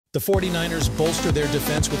The 49ers bolster their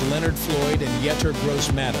defense with Leonard Floyd and Yetur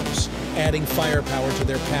Gross-Matos, adding firepower to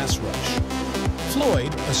their pass rush.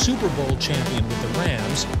 Floyd, a Super Bowl champion with the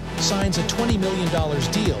Rams, signs a $20 million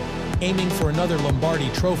deal, aiming for another Lombardi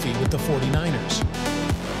trophy with the 49ers.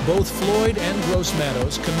 Both Floyd and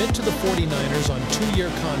Gross-Matos commit to the 49ers on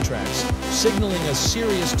 2-year contracts, signaling a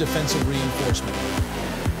serious defensive reinforcement.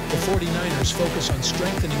 The 49ers focus on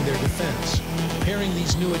strengthening their defense, pairing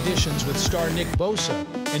these new additions with star Nick Bosa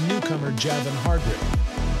and newcomer Javon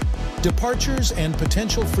Hargrave. Departures and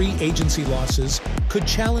potential free agency losses could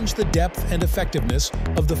challenge the depth and effectiveness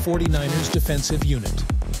of the 49ers defensive unit.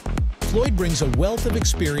 Floyd brings a wealth of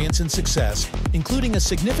experience and success, including a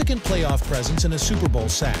significant playoff presence and a Super Bowl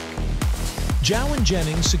sack. Jauan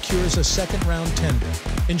Jennings secures a second-round tender,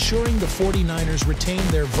 ensuring the 49ers retain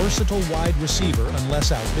their versatile wide receiver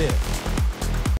unless outbid.